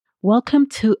Welcome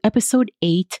to episode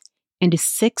 8 and the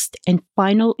sixth and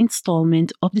final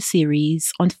installment of the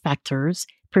series on factors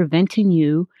preventing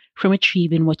you from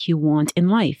achieving what you want in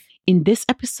life. In this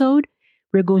episode,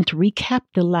 we're going to recap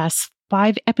the last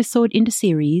 5 episodes in the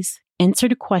series, answer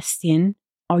the question,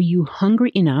 are you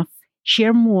hungry enough?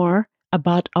 Share more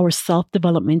about our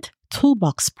self-development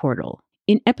toolbox portal.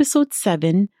 In episode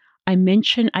 7, I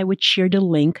mentioned I would share the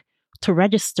link to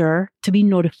register to be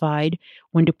notified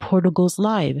when the portal goes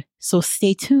live. So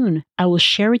stay tuned. I will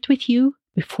share it with you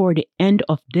before the end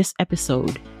of this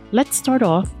episode. Let's start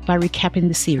off by recapping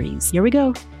the series. Here we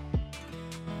go.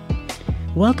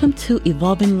 Welcome to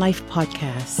Evolving Life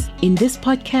Podcast. In this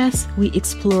podcast, we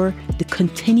explore the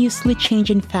continuously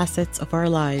changing facets of our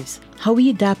lives. How we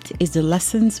adapt is the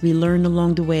lessons we learn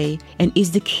along the way and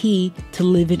is the key to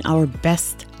living our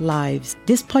best lives.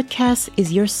 This podcast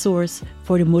is your source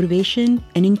for the motivation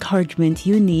and encouragement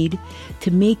you need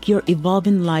to make your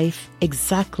evolving life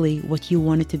exactly what you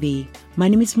want it to be. My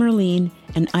name is Marlene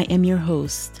and I am your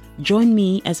host. Join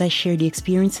me as I share the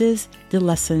experiences, the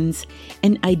lessons,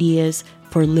 and ideas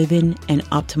for living an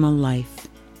optimal life.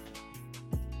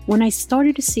 When I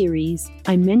started the series,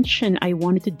 I mentioned I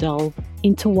wanted to delve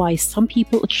into why some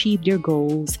people achieve their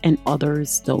goals and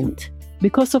others don't.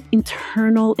 Because of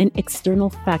internal and external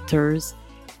factors,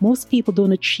 most people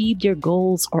don't achieve their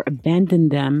goals or abandon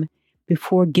them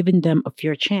before giving them a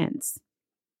fair chance.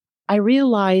 I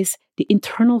realize the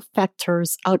internal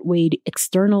factors outweigh the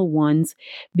external ones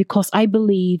because I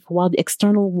believe while the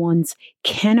external ones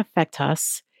can affect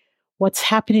us, what's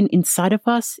happening inside of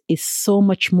us is so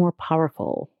much more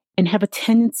powerful and have a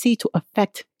tendency to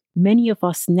affect many of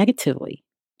us negatively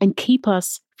and keep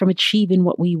us from achieving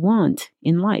what we want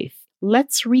in life.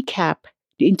 Let's recap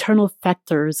the internal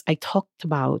factors I talked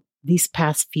about these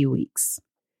past few weeks.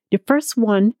 The first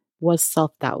one was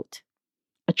self-doubt,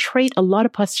 a trait a lot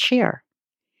of us share.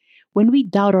 When we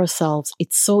doubt ourselves,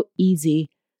 it's so easy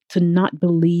to not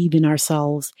believe in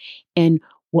ourselves and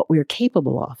what we're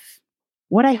capable of.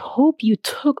 What I hope you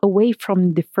took away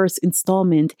from the first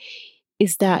installment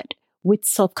is that with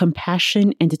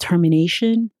self-compassion and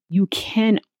determination, you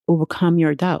can overcome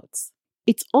your doubts.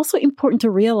 It's also important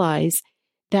to realize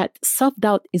that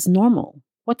self-doubt is normal.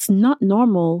 What's not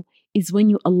normal is when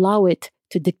you allow it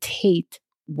to dictate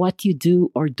what you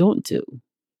do or don't do.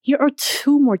 Here are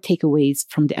 2 more takeaways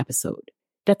from the episode.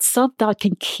 That self-doubt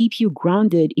can keep you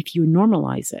grounded if you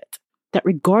normalize it. That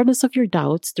regardless of your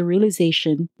doubts, the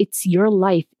realization it's your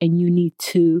life and you need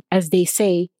to, as they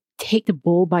say, take the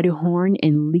bull by the horn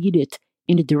and lead it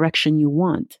in the direction you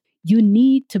want. You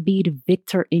need to be the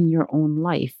victor in your own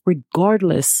life,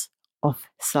 regardless of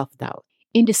self-doubt.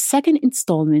 In the second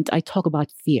installment, I talk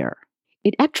about fear.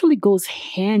 It actually goes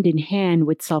hand in hand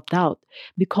with self-doubt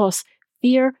because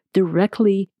fear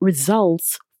directly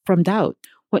results from doubt.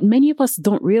 What many of us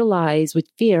don't realize with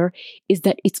fear is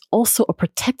that it's also a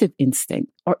protective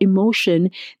instinct or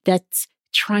emotion that's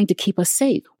trying to keep us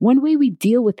safe. One way we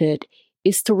deal with it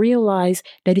is to realize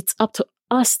that it's up to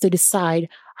us to decide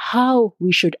how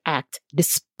we should act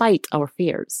despite our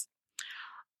fears.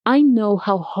 I know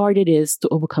how hard it is to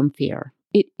overcome fear.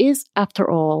 It is,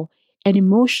 after all, an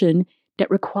emotion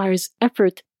that requires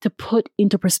effort to put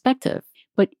into perspective.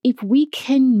 But if we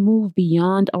can move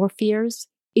beyond our fears,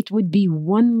 it would be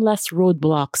one less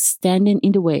roadblock standing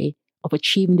in the way of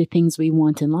achieving the things we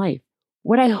want in life.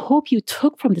 What I hope you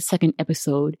took from the second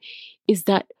episode is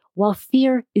that while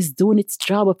fear is doing its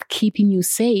job of keeping you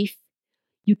safe,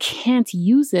 you can't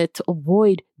use it to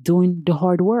avoid doing the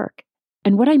hard work.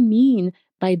 And what I mean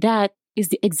by that is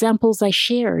the examples I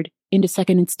shared in the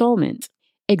second installment.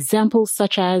 Examples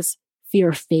such as fear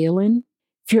of failing,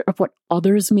 fear of what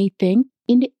others may think.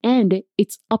 In the end,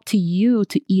 it's up to you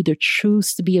to either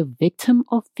choose to be a victim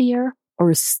of fear or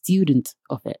a student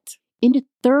of it. In the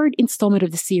third installment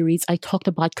of the series, I talked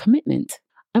about commitment.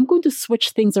 I'm going to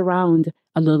switch things around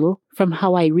a little from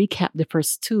how I recapped the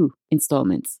first 2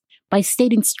 installments by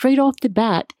stating straight off the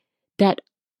bat that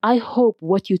I hope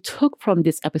what you took from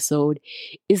this episode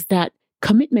is that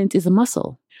commitment is a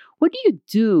muscle. What do you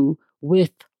do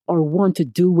with or want to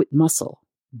do with muscle?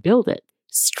 Build it,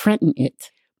 strengthen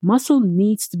it. Muscle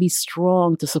needs to be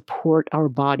strong to support our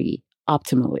body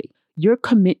optimally. Your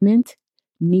commitment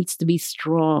needs to be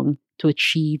strong to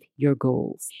achieve your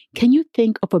goals. Can you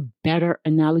think of a better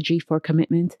analogy for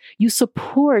commitment? You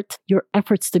support your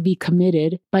efforts to be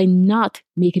committed by not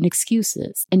making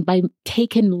excuses and by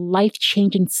taking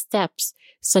life-changing steps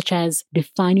such as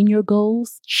defining your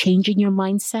goals, changing your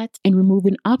mindset, and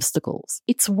removing obstacles.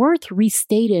 It's worth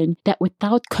restating that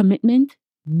without commitment,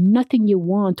 nothing you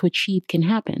want to achieve can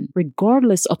happen,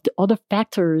 regardless of the other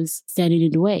factors standing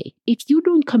in the way. If you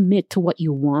don't commit to what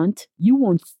you won't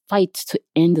fight to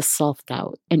end the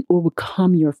self-doubt and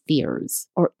overcome your fears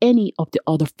or any of the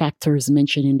other factors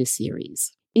mentioned in the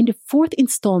series. In the fourth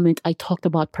installment, I talked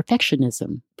about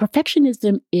perfectionism.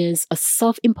 Perfectionism is a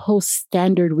self-imposed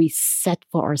standard we set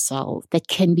for ourselves that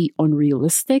can be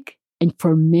unrealistic and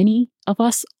for many of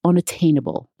us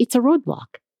unattainable. It's a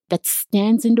roadblock that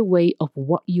stands in the way of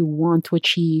what you want to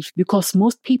achieve because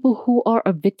most people who are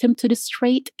a victim to this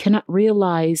trait cannot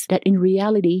realize that in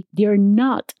reality, they are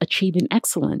not achieving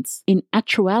excellence. In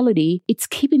actuality, it's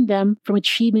keeping them from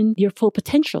achieving their full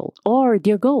potential or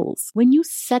their goals. When you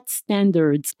set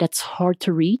standards that's hard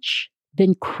to reach,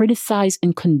 then criticize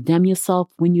and condemn yourself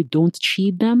when you don't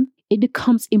achieve them, it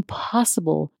becomes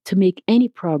impossible to make any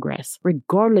progress,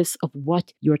 regardless of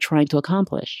what you're trying to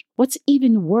accomplish. What's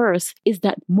even worse is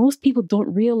that most people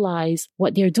don't realize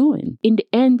what they're doing. In the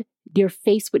end, they're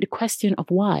faced with the question of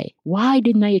why. Why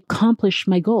didn't I accomplish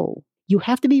my goal? You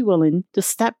have to be willing to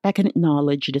step back and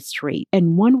acknowledge this trait.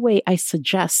 And one way I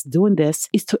suggest doing this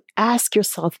is to ask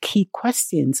yourself key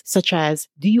questions such as,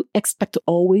 do you expect to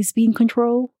always be in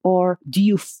control? Or do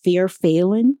you fear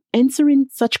failing? Answering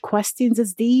such questions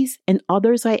as these and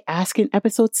others I ask in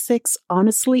episode 6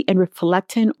 honestly and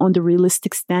reflecting on the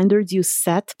realistic standards you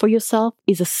set for yourself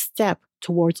is a step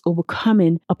towards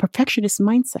overcoming a perfectionist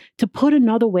mindset. To put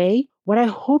another way, what I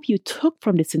hope you took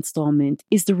from this installment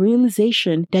is the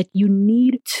realization that you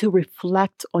need to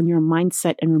reflect on your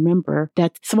mindset and remember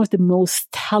that some of the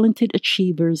most talented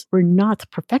achievers were not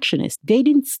perfectionists. They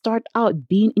didn't start out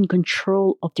being in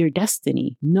control of their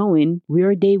destiny, knowing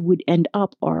where they would end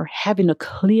up or having a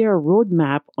clear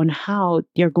roadmap on how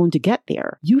they're going to get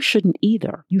there. You shouldn't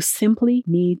either. You simply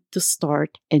need to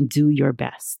start and do your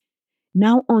best.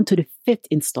 Now on to the fifth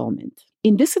installment.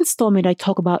 In this installment, I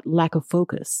talk about lack of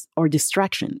focus or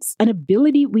distractions, an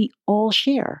ability we all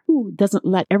share. Who doesn't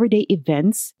let everyday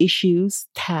events, issues,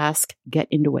 tasks get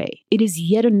in the way? It is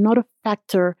yet another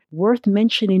factor worth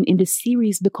mentioning in this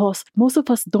series because most of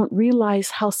us don't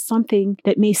realize how something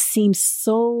that may seem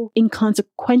so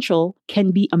inconsequential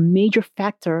can be a major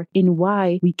factor in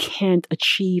why we can't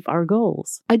achieve our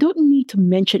goals. I don't need to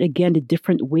mention again the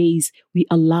different ways we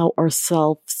allow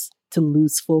ourselves to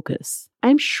lose focus.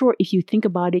 I'm sure if you think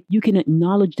about it, you can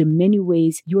acknowledge the many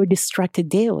ways you're distracted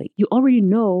daily. You already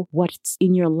know what's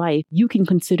in your life you can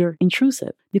consider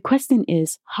intrusive. The question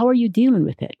is, how are you dealing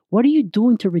with it? What are you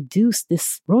doing to reduce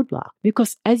this roadblock?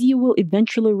 Because as you will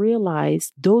eventually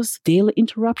realize, those daily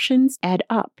interruptions add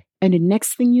up. And the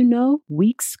next thing you know,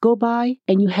 weeks go by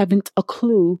and you haven't a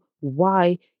clue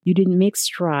why you didn't make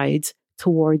strides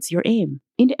towards your aim.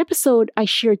 In the episode, I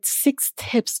shared 6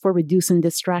 tips for reducing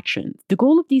distractions. The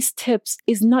goal of these tips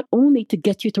is not only to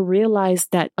get you to realize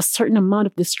that a certain amount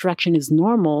of distraction is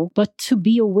normal, but to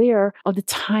be aware of the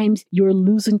times you're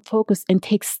losing focus and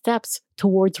take steps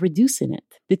towards reducing it.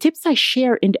 The tips I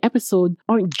share in the episode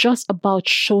aren't just about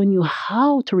showing you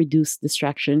how to reduce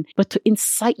distraction, but to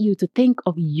incite you to think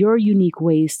of your unique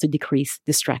ways to decrease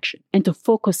distraction and to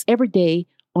focus every day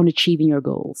on achieving your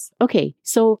goals. Okay,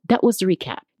 so that was the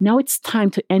recap. Now it's time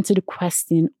to answer the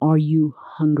question, are you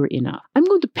hungry enough? I'm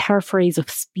going to paraphrase a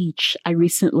speech I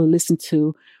recently listened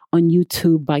to on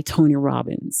YouTube by Tony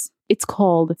Robbins. It's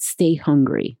called Stay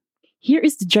Hungry. Here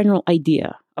is the general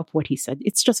idea of what he said.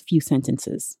 It's just a few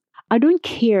sentences. I don't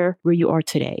care where you are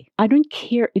today. I don't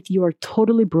care if you are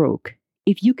totally broke.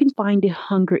 If you can find the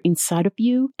hunger inside of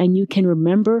you and you can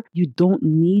remember you don't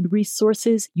need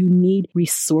resources, you need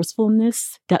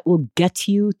resourcefulness that will get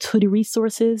you to the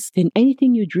resources, then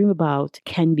anything you dream about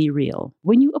can be real.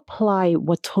 When you apply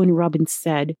what Tony Robbins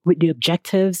said with the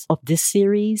objectives of this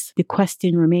series, the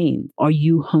question remains, are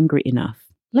you hungry enough?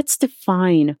 Let's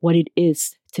define what it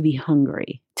is to be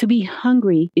hungry. To be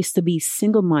hungry is to be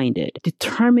single-minded,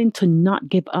 determined to not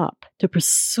give up, to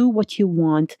pursue what you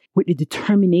want with the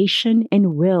determination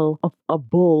and will of a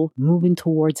bull moving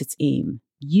towards its aim.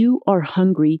 You are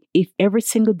hungry if every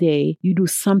single day you do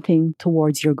something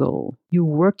towards your goal. You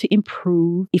work to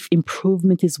improve if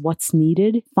improvement is what's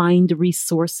needed, find the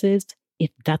resources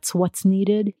if that's what's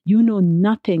needed. You know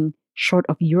nothing short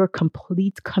of your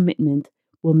complete commitment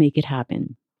will make it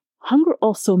happen. Hunger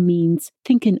also means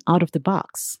thinking out of the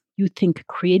box. You think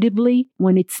creatively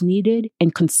when it's needed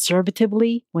and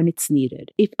conservatively when it's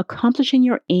needed. If accomplishing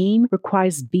your aim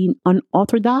requires being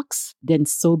unorthodox, then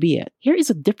so be it. Here is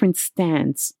a different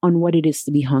stance on what it is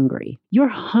to be hungry. You're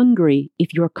hungry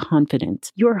if you're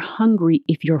confident. You're hungry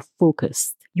if you're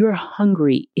focused. You're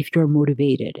hungry if you're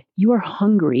motivated. You are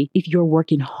hungry if you're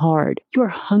working hard. You're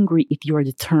hungry if you're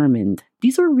determined.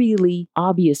 These are really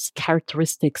obvious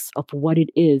characteristics of what it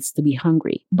is to be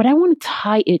hungry. But I want to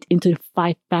tie it into the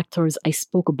 5 factors I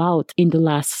spoke about in the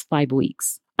last 5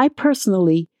 weeks. I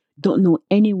personally don't know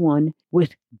anyone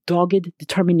with dogged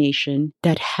determination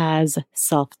that has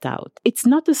self-doubt. It's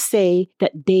not to say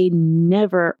that they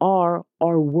never are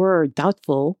or were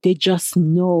doubtful. They just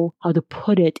know how to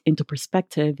put it into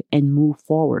perspective and move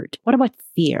forward. What about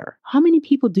fear? How many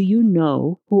people do you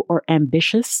know who are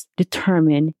ambitious,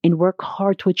 determined, and work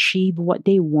hard to achieve what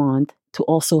they want to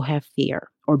also have fear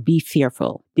or be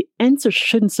fearful? The answer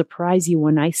shouldn't surprise you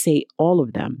when I say all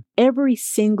of them. Every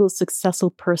single successful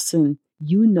person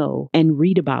you know and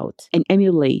read about and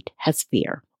emulate has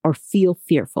fear or feel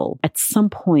fearful at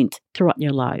some point throughout their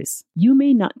lives. You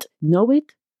may not know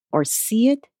it or see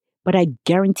it, but I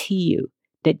guarantee you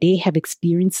that they have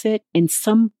experienced it, and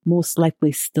some most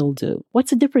likely still do.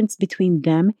 What's the difference between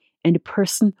them and the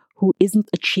person who isn't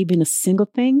achieving a single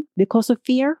thing because of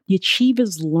fear? The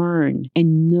achievers learn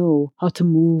and know how to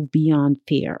move beyond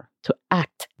fear, to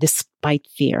act despite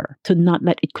fear, to not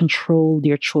let it control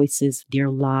their choices, their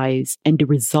lives, and the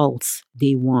results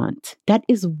they want. That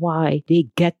is why they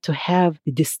get to have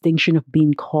the distinction of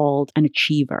being called an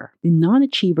achiever. The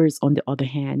non-achievers, on the other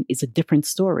hand, is a different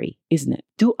story, isn't it?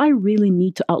 Do I really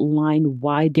need to outline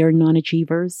why they're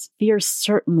non-achievers? Fear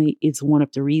certainly is one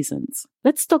of the reasons.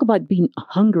 Let's talk about being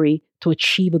hungry to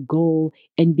achieve a goal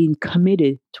and being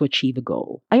committed to achieve a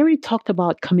goal. I already talked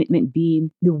about commitment being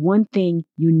the one thing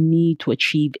you need to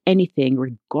achieve anything,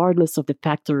 regardless of the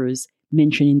factors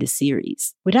mentioned in the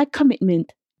series. Without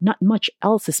commitment, not much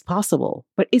else is possible.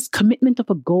 But is commitment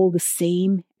of a goal the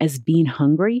same as being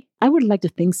hungry? I would like to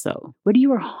think so. Whether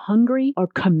you are hungry or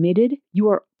committed, you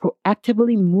are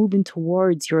proactively moving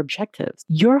towards your objectives.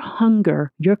 Your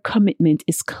hunger, your commitment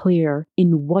is clear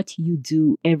in what you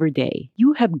do every day.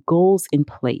 You have goals in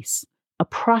place, a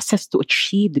process to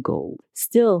achieve the goal.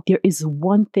 Still, there is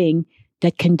one thing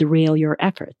that can derail your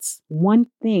efforts. One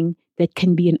thing that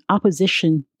can be in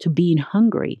opposition to being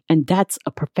hungry, and that's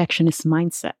a perfectionist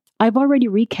mindset. I've already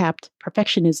recapped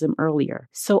perfectionism earlier,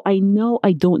 so I know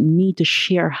I don't need to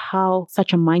share how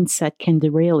such a mindset can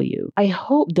derail you. I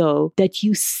hope, though, that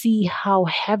you see how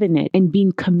having it and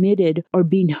being committed or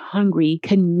being hungry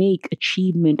can make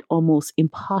achievement almost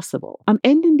impossible. I'm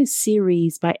ending this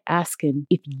series by asking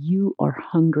if you are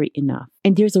hungry enough.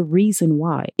 And there's a reason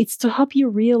why. It's to help you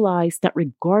realize that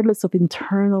regardless of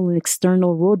internal and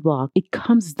external roadblock, it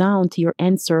comes down to your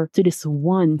answer to this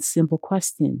one simple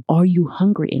question. Are you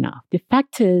hungry enough? The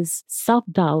fact is,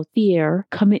 self-doubt, fear,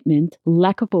 commitment,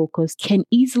 lack of focus can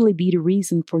easily be the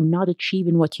reason for not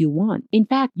achieving what you want. In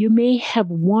fact, you may have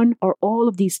one or all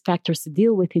of these factors to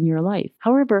deal with in your life.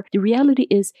 However, the reality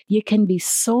is there can be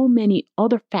so many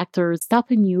other factors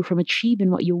stopping you from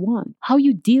achieving what you want. How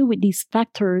you deal with these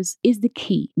factors is the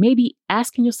key. Maybe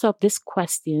asking yourself this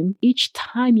question each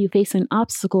time you face an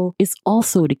obstacle is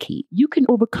also the key. You can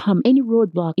overcome any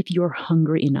roadblock if you're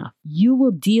hungry enough. You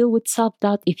will deal with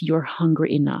self-doubt if you're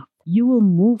hungry enough. You will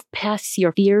move past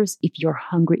your fears if you're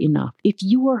hungry enough. If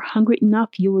you are hungry enough,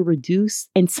 you will reduce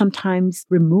and sometimes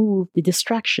remove the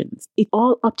distractions. It's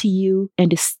all up to you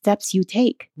and the steps you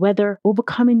take. Whether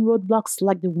overcoming roadblocks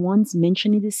like the ones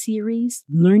mentioned in the series,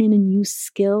 learning a new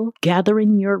skill,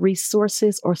 gathering your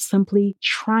resources, or simply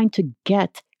trying to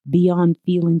get beyond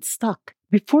feeling stuck.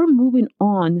 Before moving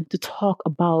on to talk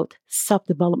about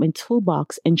self-development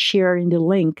toolbox and sharing the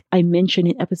link I mentioned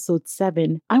in episode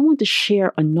 7, I want to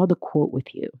share another quote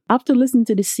with you. After listening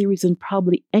to this series and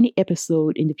probably any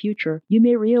episode in the future, you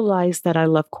may realize that I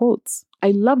love quotes.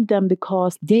 I love them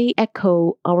because they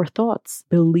echo our thoughts,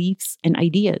 beliefs, and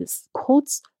ideas.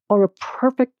 Quotes are a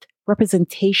perfect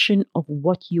representation of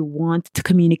what you want to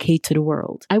communicate to the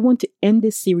world. I want to end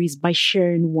this series by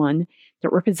sharing one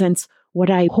that represents what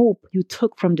I hope you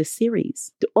took from this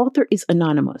series. The author is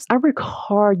anonymous. I work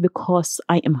hard because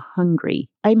I am hungry.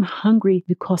 I'm hungry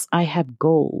because I have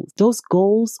goals. Those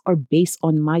goals are based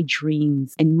on my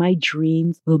dreams, and my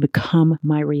dreams will become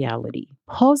my reality.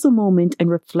 Pause a moment and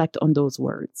reflect on those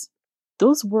words.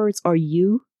 Those words are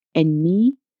you and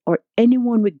me, or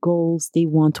anyone with goals they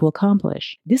want to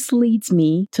accomplish. This leads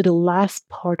me to the last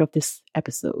part of this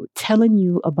episode, telling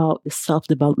you about the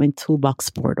Self-Development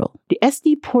Toolbox portal. The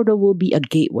SD portal will be a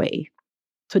gateway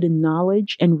to the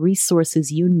knowledge and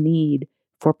resources you need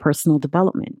for personal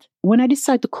development. When I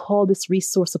decided to call this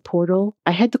resource a portal,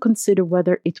 I had to consider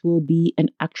whether it will be an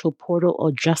actual portal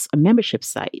or just a membership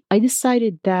site. I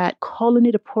decided that calling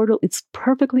it a portal is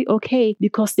perfectly okay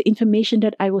because the information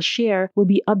that I will share will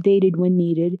be updated when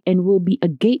needed and will be a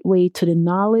gateway to the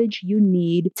knowledge you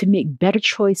need to make better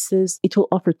choices. It will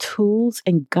offer tools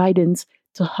and guidance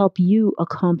to help you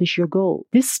accomplish your goal.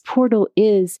 This portal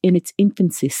is in its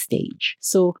infancy stage,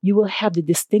 so you will have the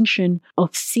distinction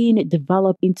of seeing it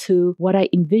develop into what I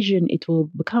envision it will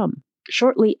become.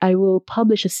 Shortly, I will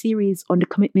publish a series on the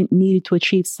commitment needed to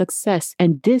achieve success,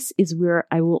 and this is where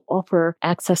I will offer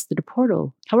access to the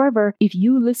portal. However, if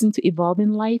you listen to Evolve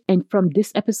in Life, and from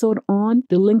this episode on,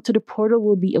 the link to the portal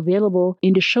will be available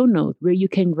in the show note where you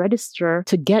can register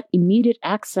to get immediate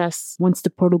access once the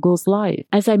portal goes live.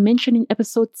 As I mentioned in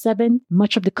episode 7,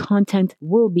 much of the content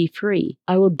will be free.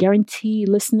 I will guarantee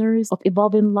listeners of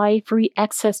Evolve in Life free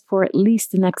access for at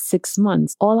least the next 6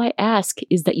 months. All I ask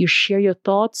is that you share your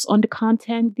thoughts on the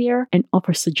content there and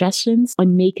offer suggestions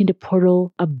on making the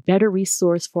portal a better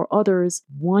resource for others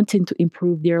wanting to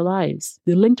improve their lives.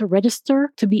 The link to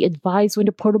register to be advised when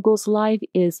the portal goes live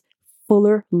is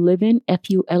fullerliving,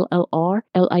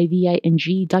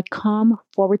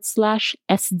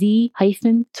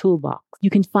 FULLRLIVING.com/SD-toolbox. You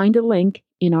can find a link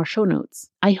in our show notes.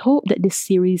 I hope that this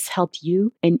series helped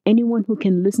you and anyone who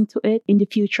can listen to it in the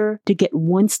future to get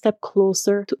one step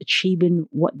closer to achieving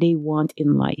what they want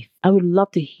in life. I would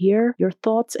love to hear your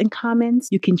thoughts and comments.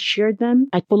 You can share them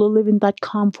at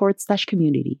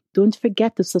fullerliving.com/community. Don't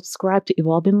forget to subscribe to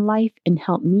Evolve in Life and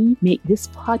help me make this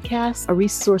podcast a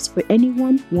resource for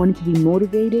anyone wanting to be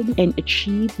motivated and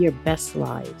achieve their best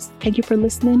lives. Thank you for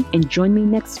listening and join me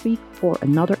next week for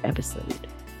another episode.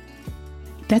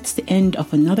 That's the end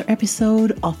of another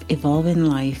episode of Evolve in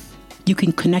Life. You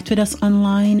can connect with us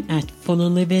online at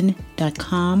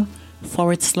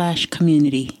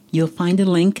fullerliving.com/community. You'll find a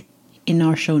link in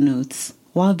our show notes.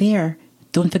 While there,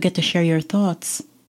 don't forget to share your thoughts.